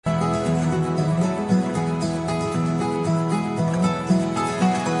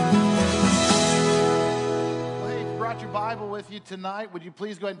with you tonight, would you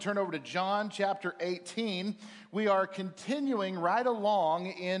please go ahead and turn over to John chapter 18. We are continuing right along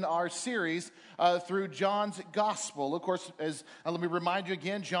in our series through John's gospel. Of course, let me remind you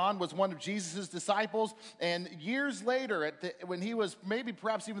again, John was one of Jesus' disciples, and years later, when he was maybe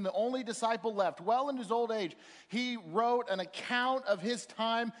perhaps even the only disciple left, well in his old age, he wrote an account of his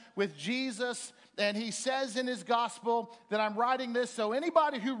time with Jesus, and he says in his gospel that I'm writing this so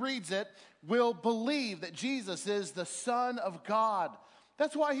anybody who reads it will believe that Jesus is the Son of God.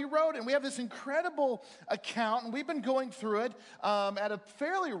 That's why he wrote it. And we have this incredible account, and we've been going through it at a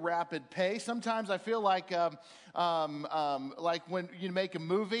fairly rapid pace. Sometimes I feel like when you make a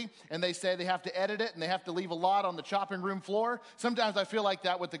movie and they say they have to edit it and they have to leave a lot on the chopping room floor. Sometimes I feel like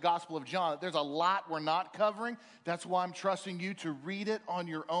that with the Gospel of John. There's a lot we're not covering. That's why I'm trusting you to read it on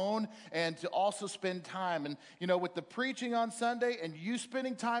your own and to also spend time. And, with the preaching on Sunday and you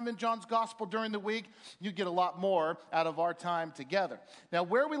spending time in John's Gospel during the week, you get a lot more out of our time together. Now,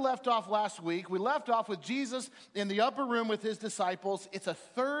 where we left off last week, we left off with Jesus in the upper room with his disciples. It's a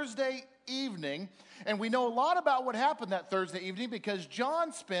Thursday evening, and we know a lot about what happened that Thursday evening because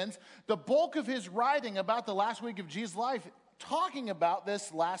John spends the bulk of his writing about the last week of Jesus' life talking about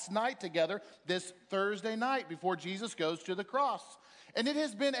this last night together, this Thursday night before Jesus goes to the cross. And it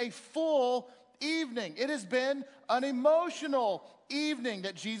has been a full evening. It has been an emotional evening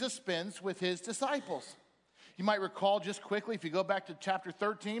that Jesus spends with his disciples. You might recall just quickly, if you go back to chapter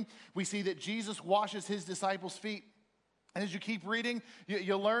 13, we see that Jesus washes his disciples' feet. And as you keep reading,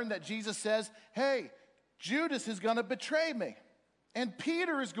 you'll learn that Jesus says, hey, Judas is going to betray me. And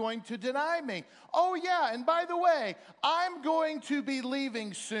Peter is going to deny me. Oh, yeah, and by the way, I'm going to be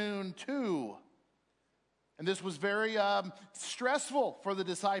leaving soon too. And this was very stressful for the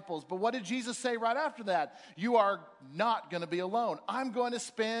disciples. But what did Jesus say right after that? You are not going to be alone. I'm going to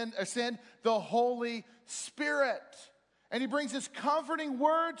send the Holy Spirit. And he brings this comforting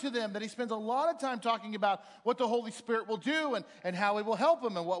word to them that he spends a lot of time talking about what the Holy Spirit will do and how it will help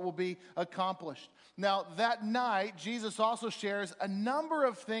them and what will be accomplished. Now, that night, Jesus also shares a number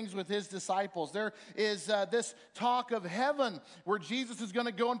of things with his disciples. There is this talk of heaven where Jesus is going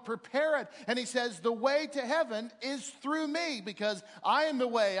to go and prepare it. And he says, the way to heaven is through me because I am the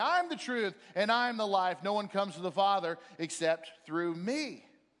way, I am the truth, and I am the life. No one comes to the Father except through me.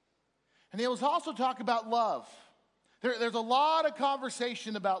 And he was also talk about love. There's a lot of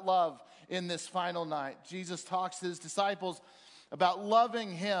conversation about love in this final night. Jesus talks to his disciples about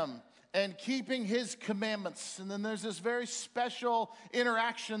loving him and keeping his commandments. And then there's this very special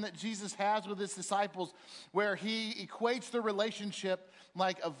interaction that Jesus has with his disciples where he equates the relationship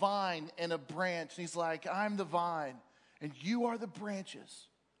like a vine and a branch. He's like, I'm the vine and you are the branches.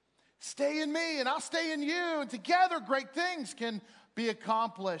 Stay in me and I'll stay in you. And together great things can be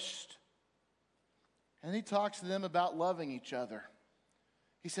accomplished. And he talks to them about loving each other.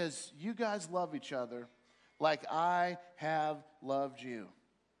 He says, you guys love each other like I have loved you.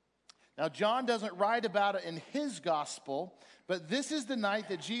 Now, John doesn't write about it in his gospel, but this is the night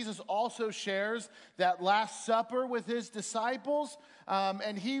that Jesus also shares that Last Supper with his disciples.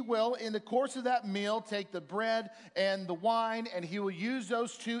 And he will, in the course of that meal, take the bread and the wine, and he will use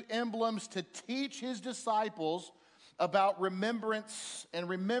those two emblems to teach his disciples about remembrance and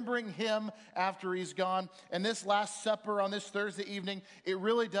remembering him after he's gone. And this Last Supper on this Thursday evening, it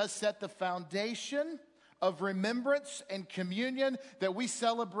really does set the foundation of remembrance and communion that we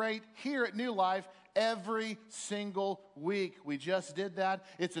celebrate here at New Life every single week. We just did that.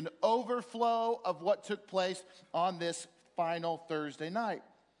 It's an overflow of what took place on this final Thursday night.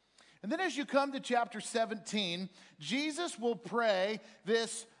 And then as you come to chapter 17, Jesus will pray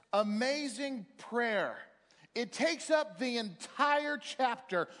this amazing prayer. It takes up the entire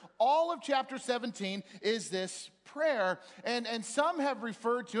chapter. All of chapter 17 is this prayer. And some have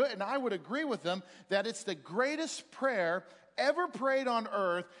referred to it, and I would agree with them, that it's the greatest prayer ever prayed on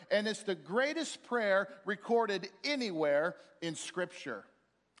earth, and it's the greatest prayer recorded anywhere in Scripture.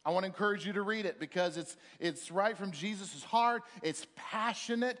 I want to encourage you to read it because it's right from Jesus' heart. It's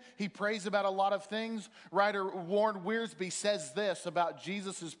passionate. He prays about a lot of things. Writer Warren Wiersbe says this about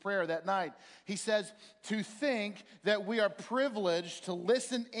Jesus' prayer that night. He says, to think that we are privileged to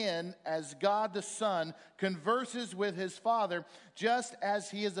listen in as God the Son converses with his Father just as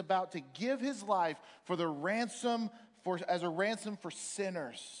he is about to give his life as a ransom for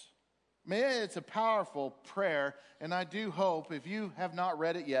sinners. Man, it's a powerful prayer, and I do hope, if you have not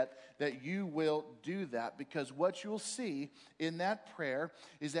read it yet, that you will do that, because what you'll see in that prayer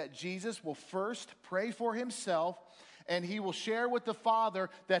is that Jesus will first pray for himself, and he will share with the Father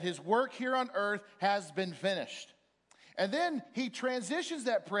that his work here on earth has been finished. And then he transitions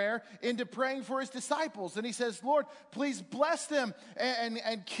that prayer into praying for his disciples. And he says, Lord, please bless them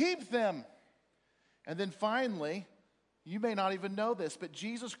and keep them. And then finally, you may not even know this, but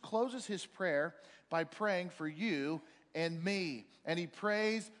Jesus closes his prayer by praying for you and me. And he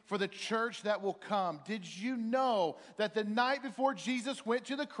prays for the church that will come. Did you know that the night before Jesus went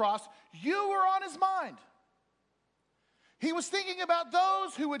to the cross, you were on his mind? He was thinking about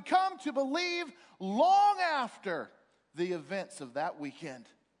those who would come to believe long after the events of that weekend.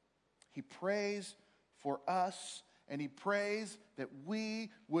 He prays for us, and he prays that we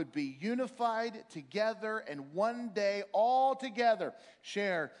would be unified together and one day all together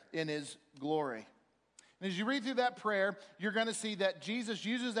share in his glory. And as you read through that prayer, you're going to see that Jesus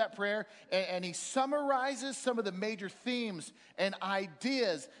uses that prayer and he summarizes some of the major themes and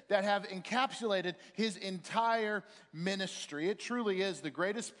ideas that have encapsulated his entire ministry. It truly is the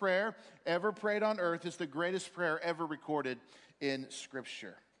greatest prayer ever prayed on earth. It's the greatest prayer ever recorded in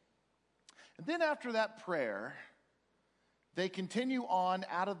Scripture. And then after that prayer, they continue on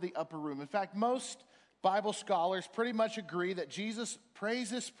out of the upper room. In fact, most Bible scholars pretty much agree that Jesus prays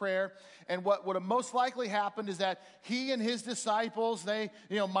this prayer, and what would have most likely happened is that he and his disciples, they,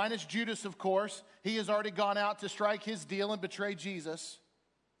 minus Judas, of course, he has already gone out to strike his deal and betray Jesus.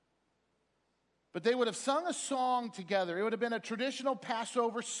 But they would have sung a song together. It would have been a traditional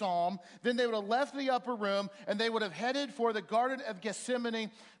Passover psalm. Then they would have left the upper room and they would have headed for the Garden of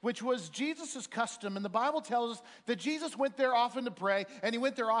Gethsemane, which was Jesus' custom. And the Bible tells us that Jesus went there often to pray, and he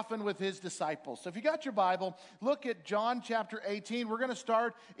went there often with his disciples. So if you got your Bible, look at John chapter 18. We're going to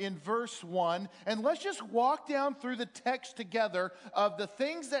start in verse 1. And let's just walk down through the text together of the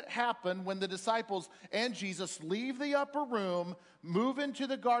things that happen when the disciples and Jesus leave the upper room, move into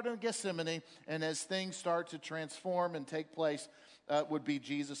the Garden of Gethsemane, and as things start to transform and take place, would be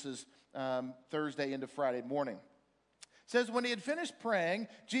Jesus' Thursday into Friday morning. It says, when he had finished praying,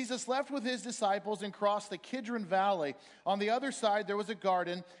 Jesus left with his disciples and crossed the Kidron Valley. On the other side there was a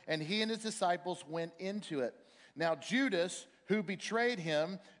garden, and he and his disciples went into it. Now Judas, who betrayed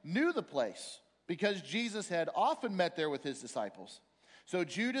him, knew the place, because Jesus had often met there with his disciples. So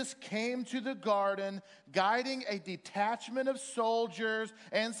Judas came to the garden, guiding a detachment of soldiers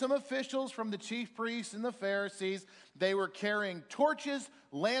and some officials from the chief priests and the Pharisees. They were carrying torches,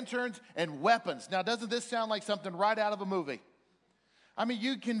 lanterns, and weapons. Now, doesn't this sound like something right out of a movie? I mean,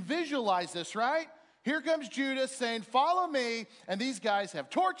 you can visualize this, right? Here comes Judas saying, follow me, and these guys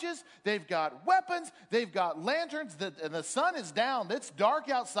have torches, they've got weapons, they've got lanterns, and the sun is down, it's dark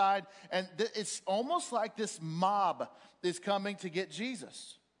outside, and it's almost like this mob is coming to get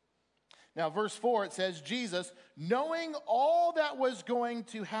Jesus. Now, verse 4, it says, Jesus, knowing all that was going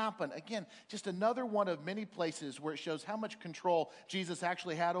to happen. Again, just another one of many places where it shows how much control Jesus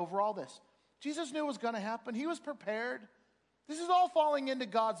actually had over all this. Jesus knew it was going to happen. He was prepared. This is all falling into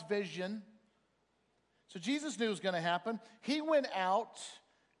God's vision. So Jesus knew it was going to happen. He went out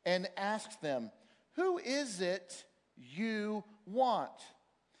and asked them, who is it you want?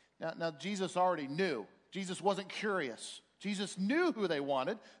 Now Jesus already knew. Jesus wasn't curious. Jesus knew who they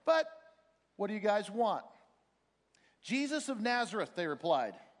wanted, but what do you guys want? Jesus of Nazareth, they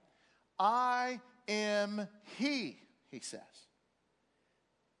replied. I am he says.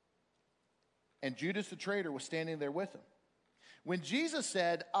 And Judas the traitor was standing there with him. When Jesus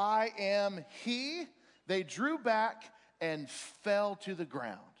said, I am he, they drew back and fell to the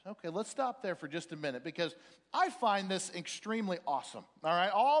ground. Okay, let's stop there for just a minute because I find this extremely awesome. All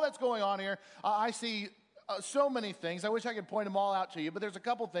right, all that's going on here, I see so many things. I wish I could point them all out to you, but there's a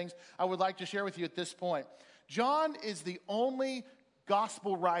couple things I would like to share with you at this point. John is the only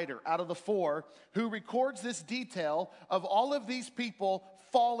gospel writer out of the four who records this detail of all of these people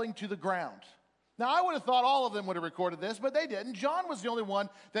falling to the ground. Now, I would have thought all of them would have recorded this, but they didn't. John was the only one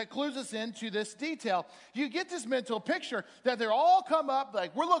that clues us into this detail. You get this mental picture that they're all come up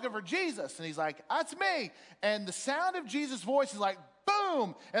like, we're looking for Jesus. And he's like, that's me. And the sound of Jesus' voice is like,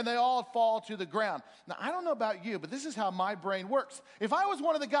 boom, and they all fall to the ground. Now, I don't know about you, but this is how my brain works. If I was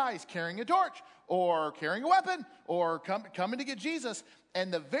one of the guys carrying a torch or carrying a weapon or coming to get Jesus,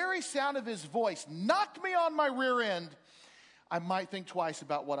 and the very sound of his voice knocked me on my rear end, I might think twice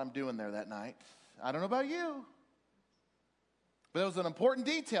about what I'm doing there that night. I don't know about you. But it was an important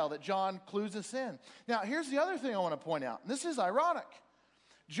detail that John clues us in. Now, here's the other thing I want to point out. This is ironic.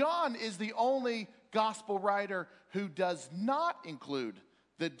 John is the only gospel writer who does not include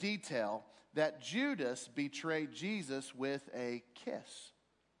the detail that Judas betrayed Jesus with a kiss.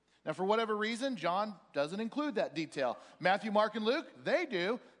 Now, for whatever reason, John doesn't include that detail. Matthew, Mark, and Luke, they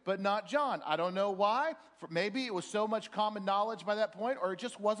do. but not John. I don't know why. Maybe it was so much common knowledge by that point, or it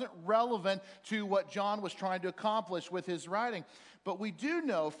just wasn't relevant to what John was trying to accomplish with his writing. But we do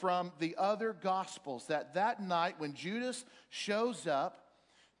know from the other Gospels that that night when Judas shows up,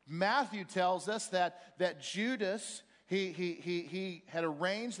 Matthew tells us that Judas, he had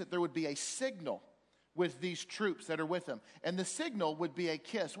arranged that there would be a signal with these troops that are with him. And the signal would be a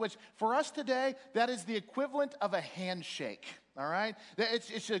kiss, which for us today, that is the equivalent of a handshake, all right?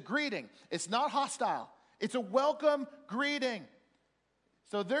 It's a greeting. It's not hostile. It's a welcome greeting.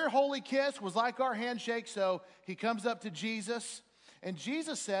 So their holy kiss was like our handshake, so he comes up to Jesus, and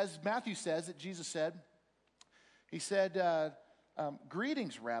Jesus says, Matthew says that Jesus said, he said,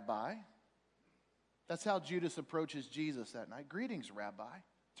 greetings, Rabbi. That's how Judas approaches Jesus that night. Greetings, Rabbi.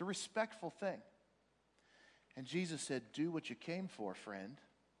 It's a respectful thing. And Jesus said, do what you came for, friend.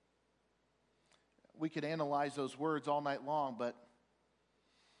 We could analyze those words all night long, but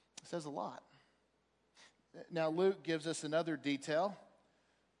it says a lot. Now, Luke gives us another detail.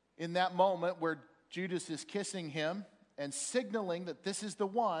 In that moment where Judas is kissing him and signaling that this is the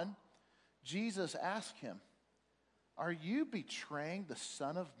one, Jesus asked him, are you betraying the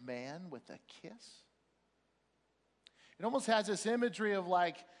Son of Man with a kiss? It almost has this imagery of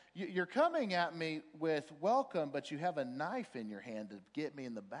like, you're coming at me with welcome, but you have a knife in your hand to get me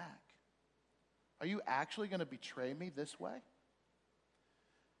in the back. Are you actually going to betray me this way?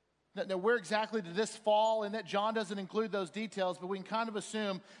 Now, where exactly did this fall? And that John doesn't include those details, but we can kind of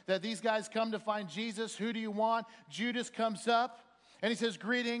assume that these guys come to find Jesus. Who do you want? Judas comes up, and he says,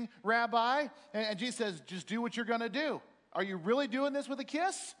 greeting, Rabbi. And Jesus says, just do what you're going to do. Are you really doing this with a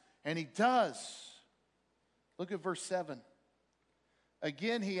kiss? And he does. Look at verse 7.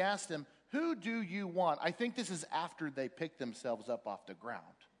 Again, he asked him, who do you want? I think this is after they picked themselves up off the ground.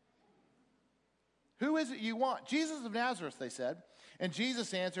 Who is it you want? Jesus of Nazareth, they said. And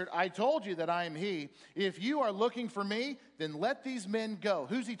Jesus answered, I told you that I am he. If you are looking for me, then let these men go.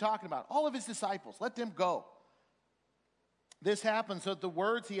 Who's he talking about? All of his disciples. Let them go. This happened so that the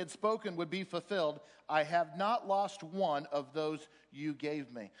words he had spoken would be fulfilled. I have not lost one of those you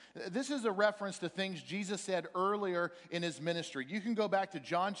gave me. This is a reference to things Jesus said earlier in his ministry. You can go back to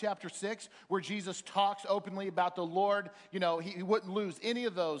John chapter 6, where Jesus talks openly about the Lord. You know, he wouldn't lose any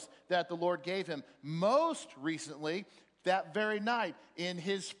of those that the Lord gave him. Most recently, that very night in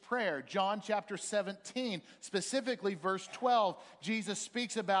his prayer, John chapter 17, specifically verse 12, Jesus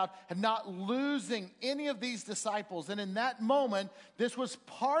speaks about not losing any of these disciples. And in that moment, this was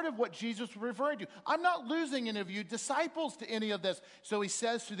part of what Jesus was referring to. I'm not losing any of you disciples to any of this. So he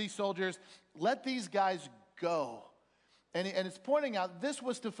says to these soldiers, let these guys go. And it's pointing out this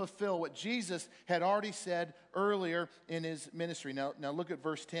was to fulfill what Jesus had already said earlier in his ministry. Now look at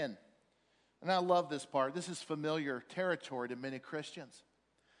verse 10. And I love this part. This is familiar territory to many Christians.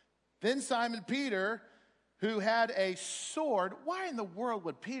 Then Simon Peter, who had a sword. Why in the world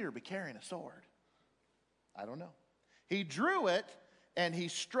would Peter be carrying a sword? I don't know. He drew it and he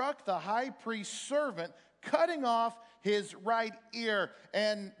struck the high priest's servant, cutting off his right ear.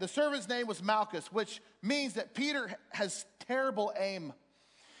 And the servant's name was Malchus, which means that Peter has terrible aim.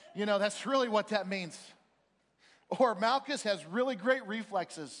 You know, that's really what that means. Or Malchus has really great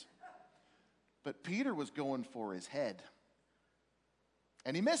reflexes. But Peter was going for his head.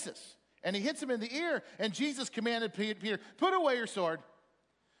 And he misses. And he hits him in the ear. And Jesus commanded Peter, put away your sword.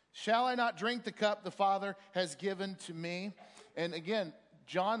 Shall I not drink the cup the Father has given to me? And again,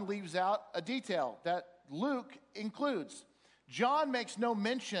 John leaves out a detail that Luke includes. John makes no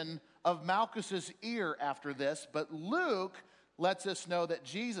mention of Malchus's ear after this, but Luke lets us know that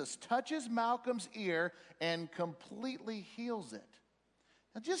Jesus touches Malcolm's ear and completely heals it.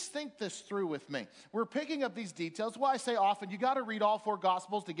 Now just think this through with me. We're picking up these details. Why I say often, you got to read all four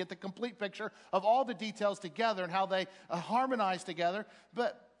Gospels to get the complete picture of all the details together and how they harmonize together.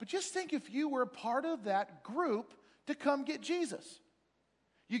 But just think if you were a part of that group to come get Jesus.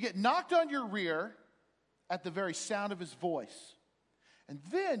 You get knocked on your rear at the very sound of his voice. And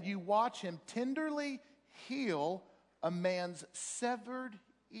then you watch him tenderly heal a man's severed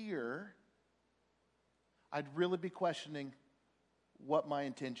ear. I'd really be questioning what my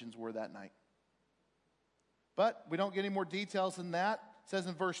intentions were that night. But we don't get any more details than that. It says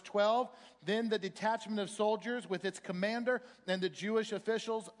in verse 12, then the detachment of soldiers with its commander and the Jewish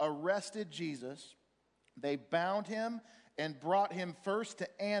officials arrested Jesus. They bound him and brought him first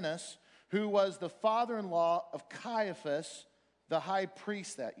to Annas, who was the father-in-law of Caiaphas, the high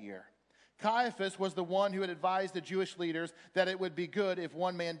priest that year. Caiaphas was the one who had advised the Jewish leaders that it would be good if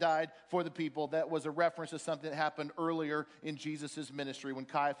one man died for the people. That was a reference to something that happened earlier in Jesus' ministry when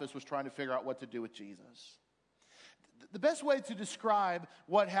Caiaphas was trying to figure out what to do with Jesus. The best way to describe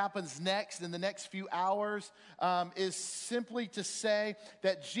what happens next in the next few hours is simply to say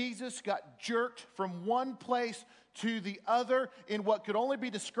that Jesus got jerked from one place to the other in what could only be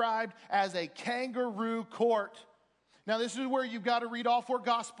described as a kangaroo court. Now, this is where you've got to read all four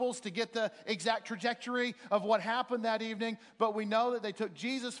Gospels to get the exact trajectory of what happened that evening. But we know that they took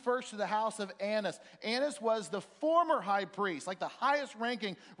Jesus first to the house of Annas. Annas was the former high priest, like the highest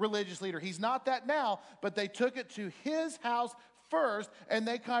ranking religious leader. He's not that now, but they took it to his house first, and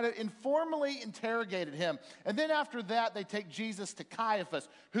they kind of informally interrogated him. And then after that, they take Jesus to Caiaphas,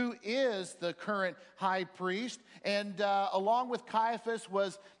 who is the current high priest. And along with Caiaphas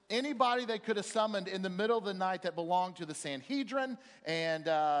was anybody they could have summoned in the middle of the night that belonged to the Sanhedrin and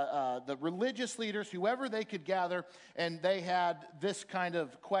the religious leaders, whoever they could gather. And they had this kind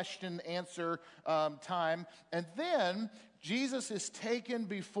of question-answer time. And then Jesus is taken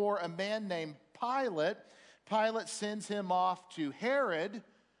before a man named Pilate. Pilate sends him off to Herod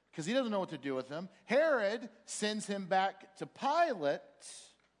because he doesn't know what to do with him. Herod sends him back to Pilate.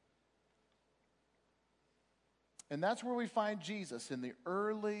 And that's where we find Jesus in the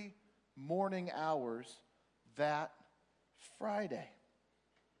early morning hours that Friday.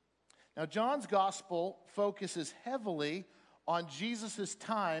 Now, John's gospel focuses heavily on Jesus'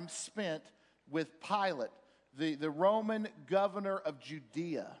 time spent with Pilate, the Roman governor of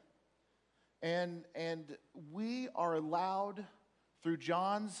Judea. And we are allowed through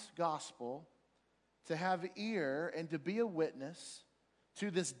John's gospel to have ear and to be a witness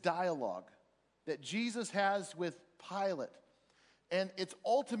to this dialogue that Jesus has with Pilate. And it's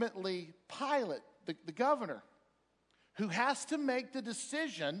ultimately Pilate, the governor, who has to make the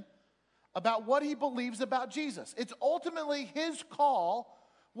decision about what he believes about Jesus. It's ultimately his call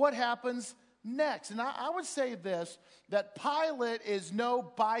what happens next. And I would say this, that Pilate is no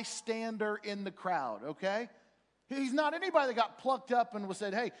bystander in the crowd, okay? He's not anybody that got plucked up and was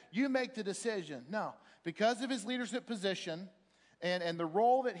said, hey, you make the decision. No, because of his leadership position and the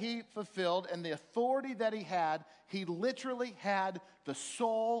role that he fulfilled and the authority that he literally had the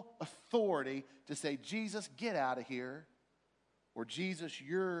sole authority to say, Jesus, get out of here, or Jesus,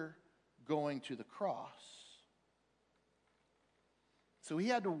 you're going to the cross. So he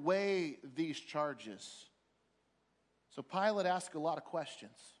had to weigh these charges. So Pilate asked a lot of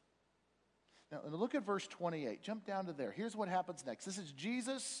questions. Now, look at verse 28. Jump down to there. Here's what happens next. This is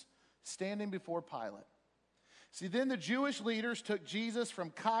Jesus standing before Pilate. See, then the Jewish leaders took Jesus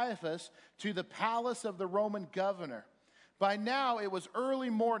from Caiaphas to the palace of the Roman governor. By now it was early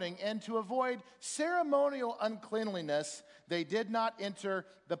morning, and to avoid ceremonial uncleanliness, they did not enter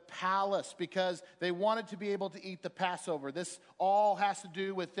the palace because they wanted to be able to eat the Passover. This all has to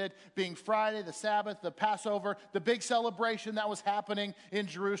do with it being Friday, the Sabbath, the Passover, the big celebration that was happening in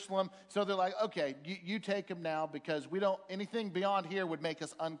Jerusalem. So they're like, okay, you take him now because anything beyond here would make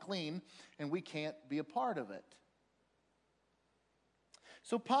us unclean, and we can't be a part of it.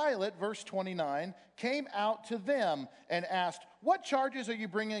 So Pilate, verse 29, came out to them and asked, what charges are you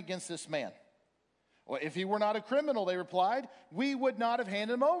bringing against this man? Well, if he were not a criminal, they replied, we would not have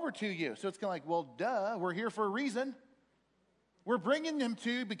handed him over to you. So it's kind of like, well, duh, we're here for a reason. We're bringing him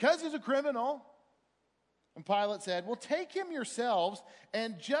to you because he's a criminal. And Pilate said, well, take him yourselves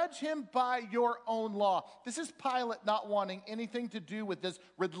and judge him by your own law. This is Pilate not wanting anything to do with this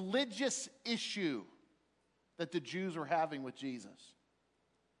religious issue that the Jews were having with Jesus.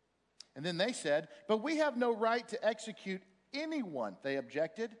 And then they said, but we have no right to execute anyone, they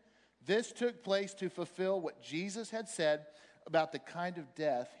objected. This took place to fulfill what Jesus had said about the kind of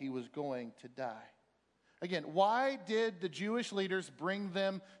death he was going to die. Again, why did the Jewish leaders bring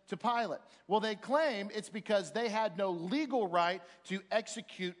them to Pilate? Well, they claim it's because they had no legal right to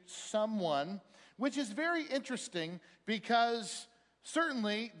execute someone, which is very interesting because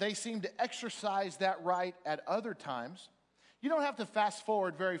certainly they seem to exercise that right at other times. You don't have to fast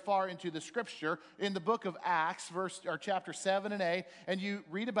forward very far into the scripture in the book of Acts, chapter 7 and 8, and you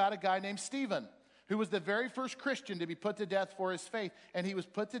read about a guy named Stephen, who was the very first Christian to be put to death for his faith, and he was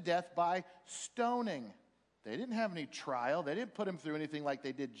put to death by stoning. They didn't have any trial. They didn't put him through anything like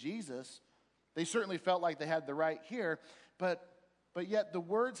they did Jesus. They certainly felt like they had the right here, but yet the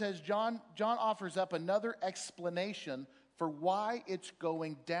word says John offers up another explanation for why it's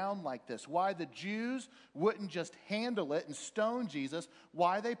going down like this, why the Jews wouldn't just handle it and stone Jesus,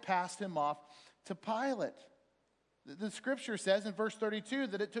 why they passed him off to Pilate. The scripture says in verse 32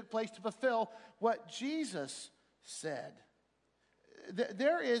 that it took place to fulfill what Jesus said.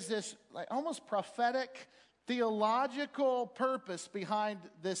 There is this almost prophetic, theological purpose behind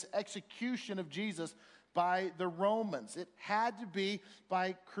this execution of Jesus by the Romans. It had to be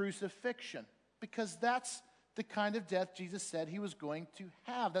by crucifixion because that's the kind of death Jesus said he was going to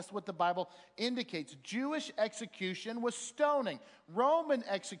have. That's what the Bible indicates. Jewish execution was stoning. Roman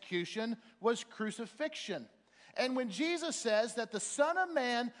execution was crucifixion. And when Jesus says that the Son of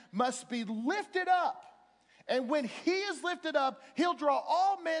Man must be lifted up, and when he is lifted up, he'll draw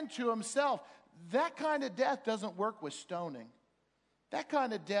all men to himself, that kind of death doesn't work with stoning. That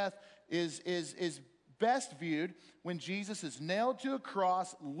kind of death is best viewed when Jesus is nailed to a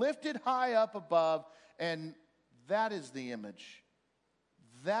cross, lifted high up above, and that is the image.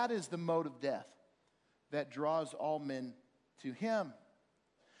 That is the mode of death that draws all men to him.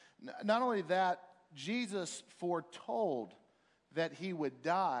 Not only that, Jesus foretold that he would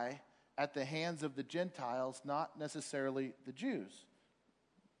die at the hands of the Gentiles, not necessarily the Jews.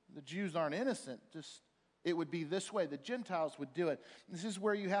 The Jews aren't innocent, just it would be this way. The Gentiles would do it. This is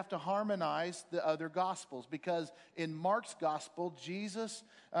where you have to harmonize the other Gospels, because in Mark's Gospel, Jesus,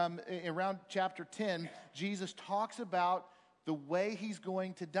 around chapter 10, Jesus talks about the way he's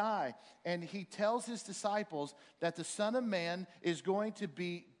going to die. And he tells his disciples that the Son of Man is going to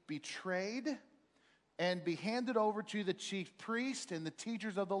be betrayed and be handed over to the chief priest and the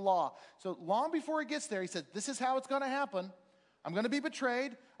teachers of the law. So long before he gets there, he said, this is how it's going to happen. I'm going to be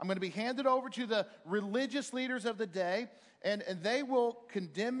betrayed. I'm going to be handed over to the religious leaders of the day, and they will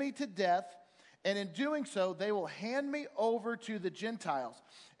condemn me to death. And in doing so, they will hand me over to the Gentiles.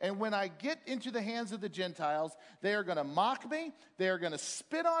 And when I get into the hands of the Gentiles, they are going to mock me. They are going to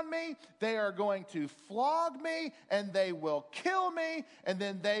spit on me. They are going to flog me, and they will kill me. And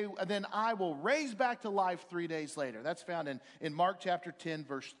then I will raise back to life 3 days later. That's found in Mark chapter 10,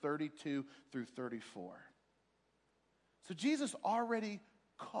 verse 32 through 34. So Jesus already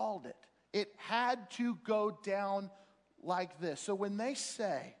called it. It had to go down like this. So when they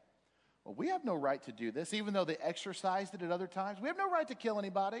say, well, we have no right to do this, even though they exercised it at other times. We have no right to kill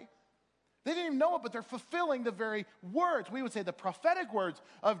anybody. They didn't even know it, but they're fulfilling the very words. We would say the prophetic words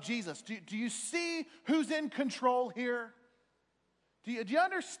of Jesus. Do you see who's in control here? Do you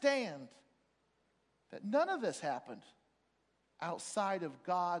understand that none of this happened outside of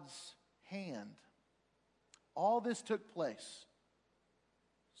God's hand? All this took place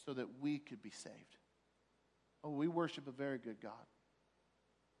so that we could be saved. Oh, we worship a very good God.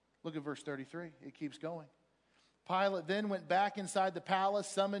 Look at verse 33. It keeps going. Pilate then went back inside the palace,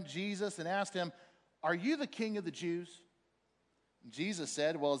 summoned Jesus, and asked him, "Are you the king of the Jews?" And Jesus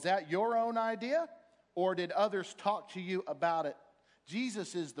said, "Well, is that your own idea, or did others talk to you about it?"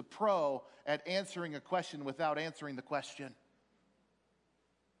 Jesus is the pro at answering a question without answering the question.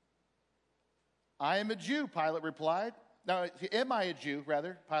 "I am a Jew," Pilate replied. "Now, am I a Jew,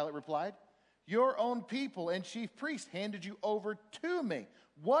 rather?" Pilate replied. "Your own people and chief priests handed you over to me.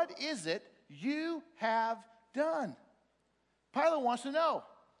 What is it you have done?" Pilate wants to know,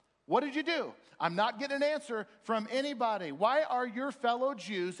 what did you do? I'm not getting an answer from anybody. Why are your fellow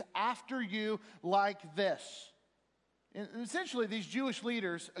Jews after you like this? And essentially, these Jewish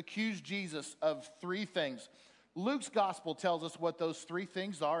leaders accused Jesus of three things. Luke's gospel tells us what those three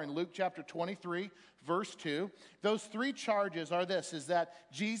things are in Luke chapter 23, verse 2. Those three charges are this, is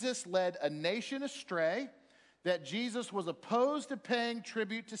that Jesus led a nation astray, that Jesus was opposed to paying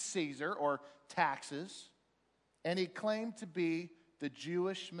tribute to Caesar, or taxes, and he claimed to be the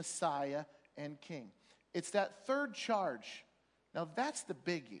Jewish Messiah and King. It's that third charge. Now, that's the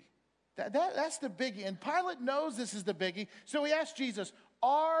biggie. That's the biggie. And Pilate knows this is the biggie, so he asked Jesus,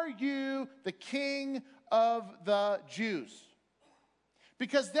 "Are you the King of the Jews?"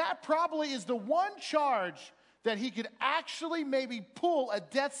 Because that probably is the one charge that he could actually maybe pull a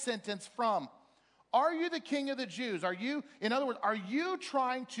death sentence from. Are you the king of the Jews? In other words, are you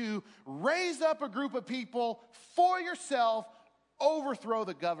trying to raise up a group of people for yourself, overthrow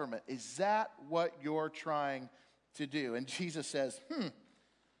the government? Is that what you're trying to do? And Jesus says,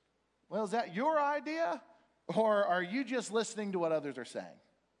 well, is that your idea? Or are you just listening to what others are saying?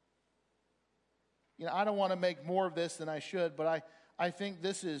 I don't want to make more of this than I should, but I think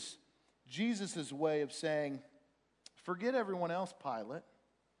this is Jesus' way of saying, forget everyone else, Pilate.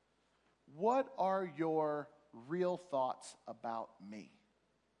 What are your real thoughts about me?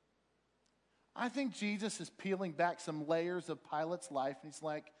 I think Jesus is peeling back some layers of Pilate's life, and he's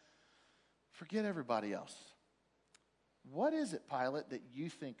like, forget everybody else. What is it, Pilate, that you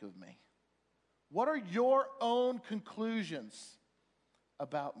think of me? What are your own conclusions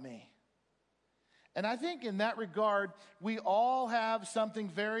about me? And I think in that regard, we all have something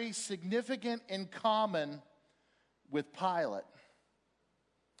very significant in common with Pilate.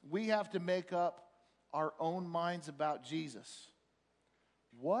 We have to make up our own minds about Jesus.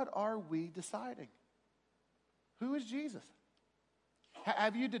 What are we deciding? Who is Jesus?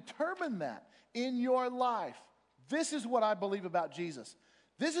 Have you determined that in your life? This is what I believe about Jesus.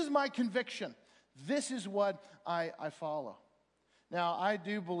 This is my conviction. This is what I follow. Now, I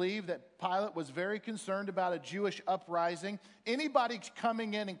do believe that Pilate was very concerned about a Jewish uprising. Anybody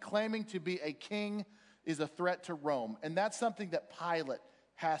coming in and claiming to be a king is a threat to Rome. And that's something that Pilate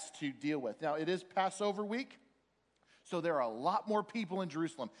has to deal with. Now, it is Passover week, so there are a lot more people in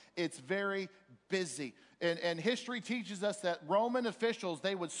Jerusalem. It's very busy. And history teaches us that Roman officials,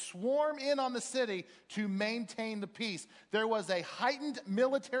 they would swarm in on the city to maintain the peace. There was a heightened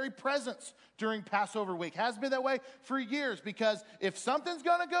military presence during Passover week. Has been that way for years, because if something's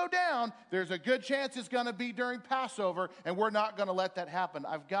going to go down, there's a good chance it's going to be during Passover, and we're not going to let that happen.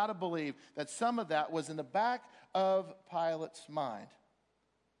 I've got to believe that some of that was in the back of Pilate's mind.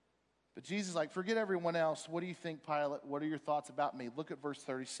 But Jesus is like, forget everyone else. What do you think, Pilate? What are your thoughts about me? Look at verse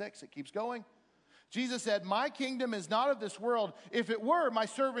 36. It keeps going. Jesus said, my kingdom is not of this world. If it were, my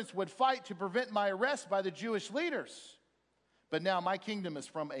servants would fight to prevent my arrest by the Jewish leaders. But now my kingdom is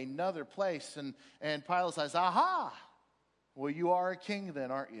from another place. And Pilate says, aha, well, you are a king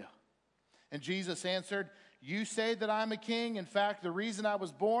then, aren't you? And Jesus answered, you say that I'm a king. In fact, the reason I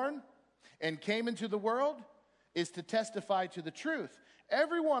was born and came into the world is to testify to the truth.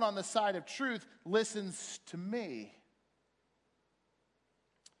 Everyone on the side of truth listens to me.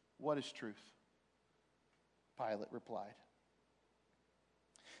 What is truth? Pilate replied.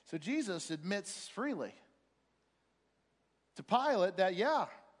 So Jesus admits freely to Pilate that, yeah,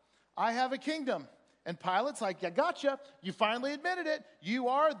 I have a kingdom. And Pilate's like, yeah, gotcha. You finally admitted it. You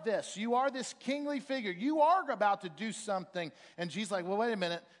are this. You are this kingly figure. You are about to do something. And Jesus like, well, wait a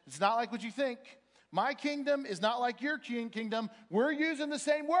minute. It's not like what you think. My kingdom is not like your kingdom. We're using the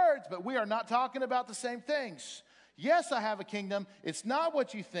same words, but we are not talking about the same things. Yes, I have a kingdom. It's not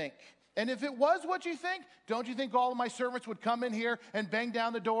what you think. And if it was what you think, don't you think all of my servants would come in here and bang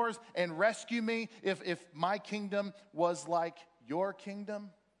down the doors and rescue me if my kingdom was like your kingdom?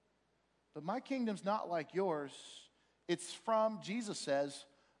 But my kingdom's not like yours. It's from, Jesus says,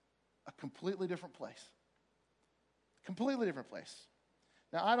 a completely different place. Completely different place.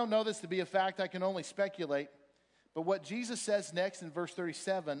 Now, I don't know this to be a fact. I can only speculate. But what Jesus says next in verse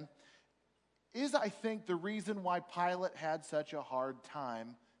 37 is, I think, the reason why Pilate had such a hard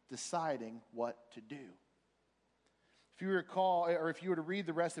time deciding what to do. If you recall, or if you were to read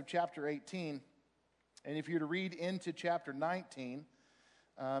the rest of chapter 18, and if you were to read into chapter 19,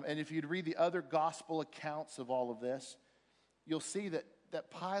 and if you'd read the other gospel accounts of all of this, you'll see that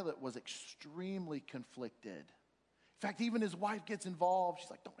Pilate was extremely conflicted. In fact, even his wife gets involved. She's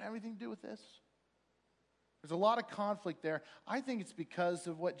like, don't have anything to do with this. There's a lot of conflict there. I think it's because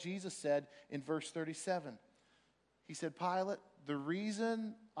of what Jesus said in verse 37. He said, Pilate, the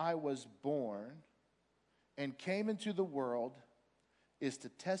reason I was born and came into the world is to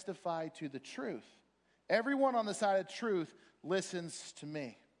testify to the truth. Everyone on the side of truth listens to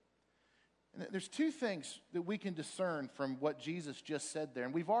me. And there's two things that we can discern from what Jesus just said there,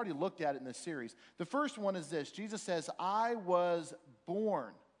 and we've already looked at it in this series. The first one is this. Jesus says, I was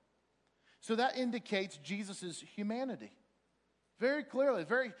born. So that indicates Jesus' humanity. Very clearly.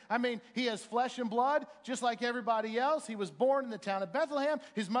 He has flesh and blood, just like everybody else. He was born in the town of Bethlehem.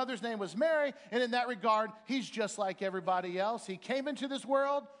 His mother's name was Mary, and in that regard, he's just like everybody else. He came into this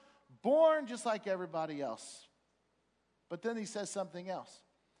world, born just like everybody else. But then he says something else.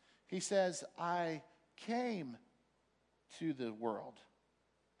 He says, I came to the world.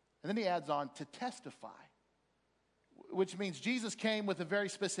 And then he adds on, to testify, which means Jesus came with a very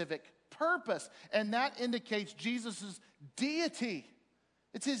specific purpose, and that indicates Jesus' deity.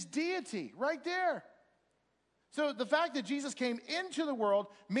 It's his deity right there. So the fact that Jesus came into the world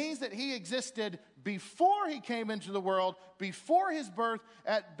means that he existed before he came into the world, before his birth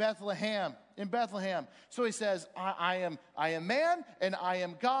at Bethlehem, in Bethlehem. So he says, I am man and I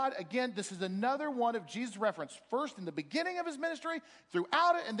am God. Again, this is another one of Jesus' reference. First in the beginning of his ministry,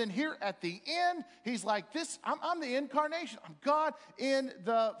 throughout it, and then here at the end, he's like, I'm the incarnation. I'm God in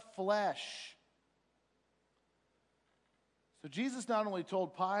the flesh. So Jesus not only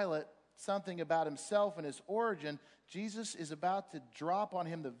told Pilate something about himself and his origin, Jesus is about to drop on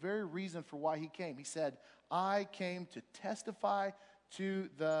him the very reason for why he came. He said, I came to testify to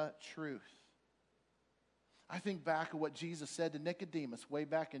the truth. I think back at what Jesus said to Nicodemus way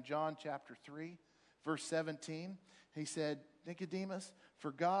back in John chapter 3, verse 17. He said, Nicodemus,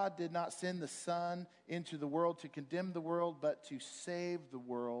 for God did not send the Son into the world to condemn the world, but to save the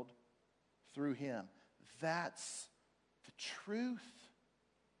world through him. That's the truth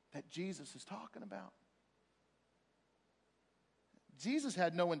that Jesus is talking about. Jesus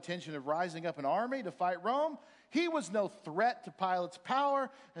had no intention of rising up an army to fight Rome. He was no threat to Pilate's power,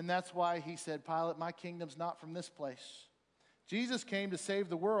 and that's why he said, Pilate, my kingdom's not from this place. Jesus came to save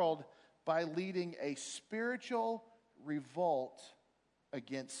the world by leading a spiritual revolt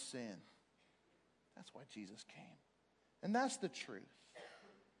against sin. That's why Jesus came. And that's the truth.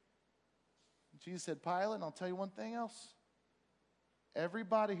 Jesus said, Pilate, and I'll tell you one thing else.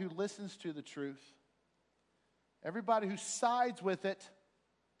 Everybody who listens to the truth, everybody who sides with it,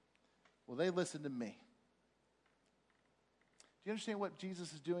 well, they listen to me. Do you understand what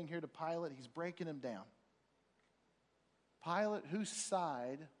Jesus is doing here to Pilate? He's breaking him down. Pilate, whose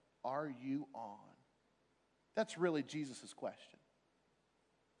side are you on? That's really Jesus' question.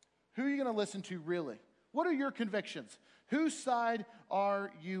 Who are you going to listen to really? What are your convictions? Whose side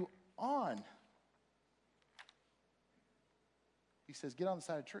are you on? He says, get on the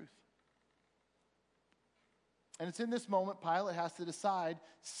side of truth. And it's in this moment Pilate has to decide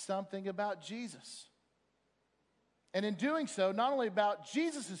something about Jesus. And in doing so, not only about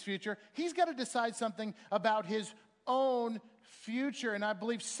Jesus' future, he's got to decide something about his own future. And I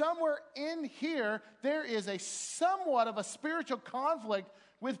believe somewhere in here, there is a somewhat of a spiritual conflict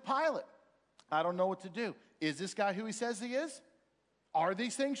with Pilate. I don't know what to do. Is this guy who he says he is? Are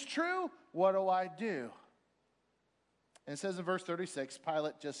these things true? What do I do? And it says in verse 36,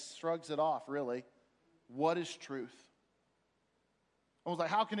 Pilate just shrugs it off, really. What is truth? I was like,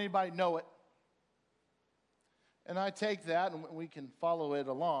 how can anybody know it? And I take that, and we can follow it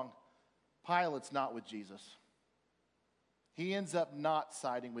along. Pilate's not with Jesus. He ends up not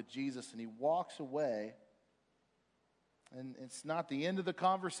siding with Jesus, and he walks away. And it's not the end of the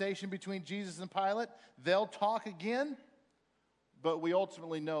conversation between Jesus and Pilate. They'll talk again, but we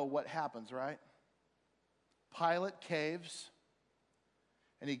ultimately know what happens, right? Pilate caves,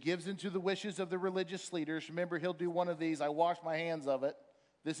 and he gives into the wishes of the religious leaders. Remember, he'll do one of these. I wash my hands of it.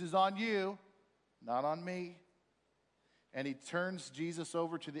 This is on you, not on me. And he turns Jesus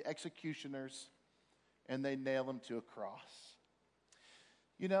over to the executioners, and they nail him to a cross.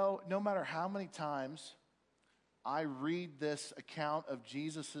 You know, no matter how many times I read this account of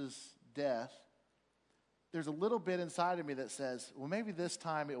Jesus' death, there's a little bit inside of me that says, well, maybe this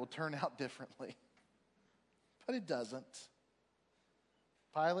time it will turn out differently. But it doesn't.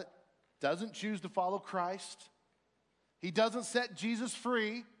 Pilate doesn't choose to follow Christ. He doesn't set Jesus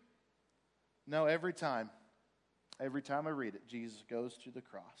free. No, every time I read it, Jesus goes to the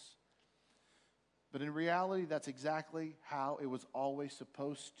cross. But in reality, that's exactly how it was always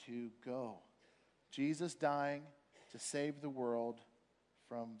supposed to go. Jesus dying to save the world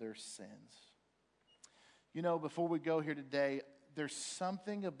from their sins. You know, before we go here today, there's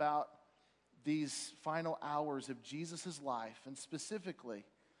something about these final hours of Jesus' life, and specifically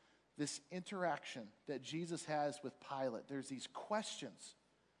this interaction that Jesus has with Pilate. There's these questions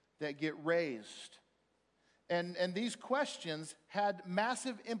that get raised. And these questions had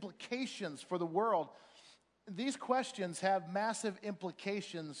massive implications for the world. These questions have massive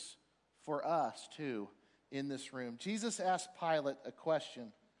implications for us, too, in this room. Jesus asked Pilate a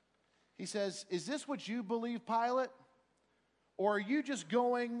question. He says, is this what you believe, Pilate? Or are you just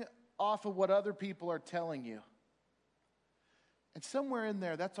going off of what other people are telling you? And somewhere in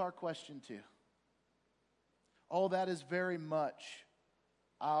there, that's our question, too. Oh, that is very much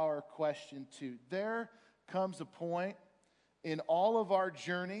our question, too. There comes a point in all of our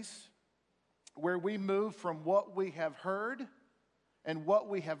journeys where we move from what we have heard and what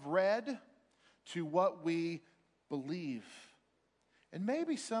we have read to what we believe. And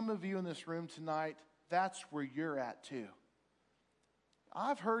maybe some of you in this room tonight, that's where you're at too.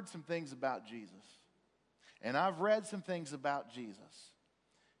 I've heard some things about Jesus, and I've read some things about Jesus,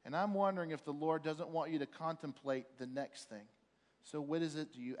 and I'm wondering if the Lord doesn't want you to contemplate the next thing. So what is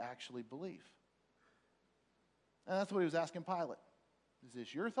it do you actually believe? And that's what he was asking Pilate. Is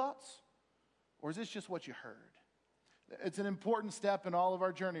this your thoughts, or is this just what you heard? It's an important step in all of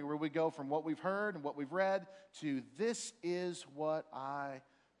our journey where we go from what we've heard and what we've read to this is what I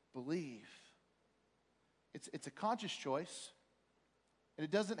believe. It's a conscious choice, and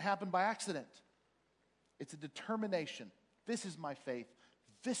it doesn't happen by accident. It's a determination. This is my faith.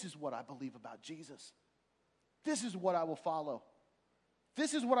 This is what I believe about Jesus. This is what I will follow.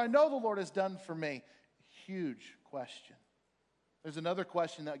 This is what I know the Lord has done for me. Huge question. There's another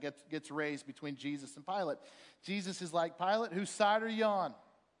question that gets raised between Jesus and Pilate. Jesus is like, Pilate, whose side are you on?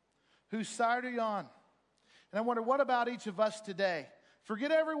 Whose side are you on? And I wonder, what about each of us today?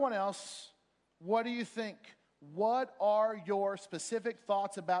 Forget everyone else. What do you think? What are your specific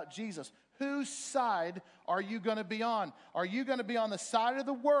thoughts about Jesus? Whose side are you going to be on? Are you going to be on the side of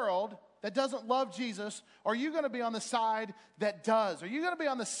the world, that doesn't love Jesus? Or are you going to be on the side that does? Are you going to be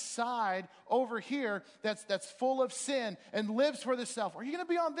on the side over here that's full of sin and lives for the self? Are you going to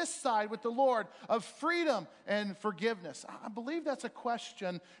be on this side with the Lord of freedom and forgiveness? I believe that's a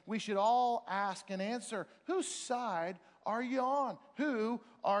question we should all ask and answer. Whose side are you on? Who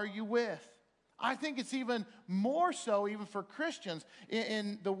are you with? I think it's even more so even for Christians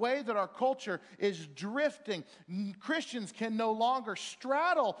in the way that our culture is drifting. Christians can no longer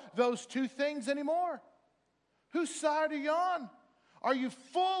straddle those two things anymore. Whose side are you on? Are you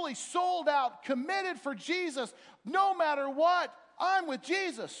fully sold out, committed for Jesus, no matter what? I'm with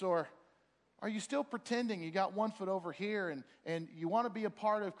Jesus. Or are you still pretending you got one foot over here and you want to be a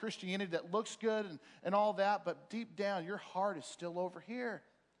part of Christianity that looks good and all that, but deep down your heart is still over here?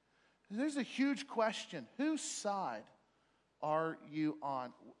 There's a huge question. Whose side are you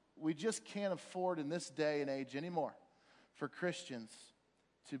on? We just can't afford in this day and age anymore for Christians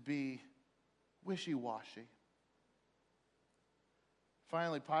to be wishy-washy.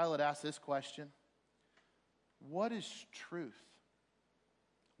 Finally, Pilate asked this question: what is truth?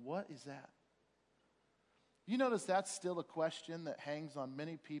 What is that? You notice that's still a question that hangs on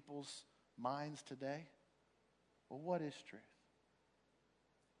many people's minds today. Well, what is truth?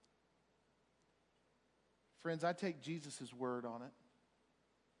 Friends, I take Jesus' word on it.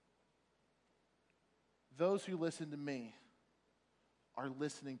 Those who listen to me are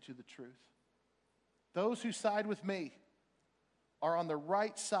listening to the truth. Those who side with me are on the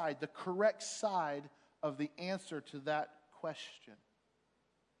right side, the correct side of the answer to that question.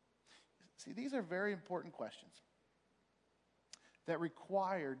 See, these are very important questions that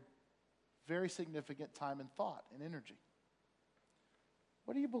required very significant time and thought and energy.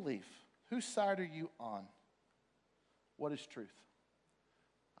 What do you believe? Whose side are you on? What is truth?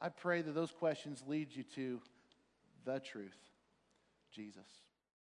 I pray that those questions lead you to the truth, Jesus.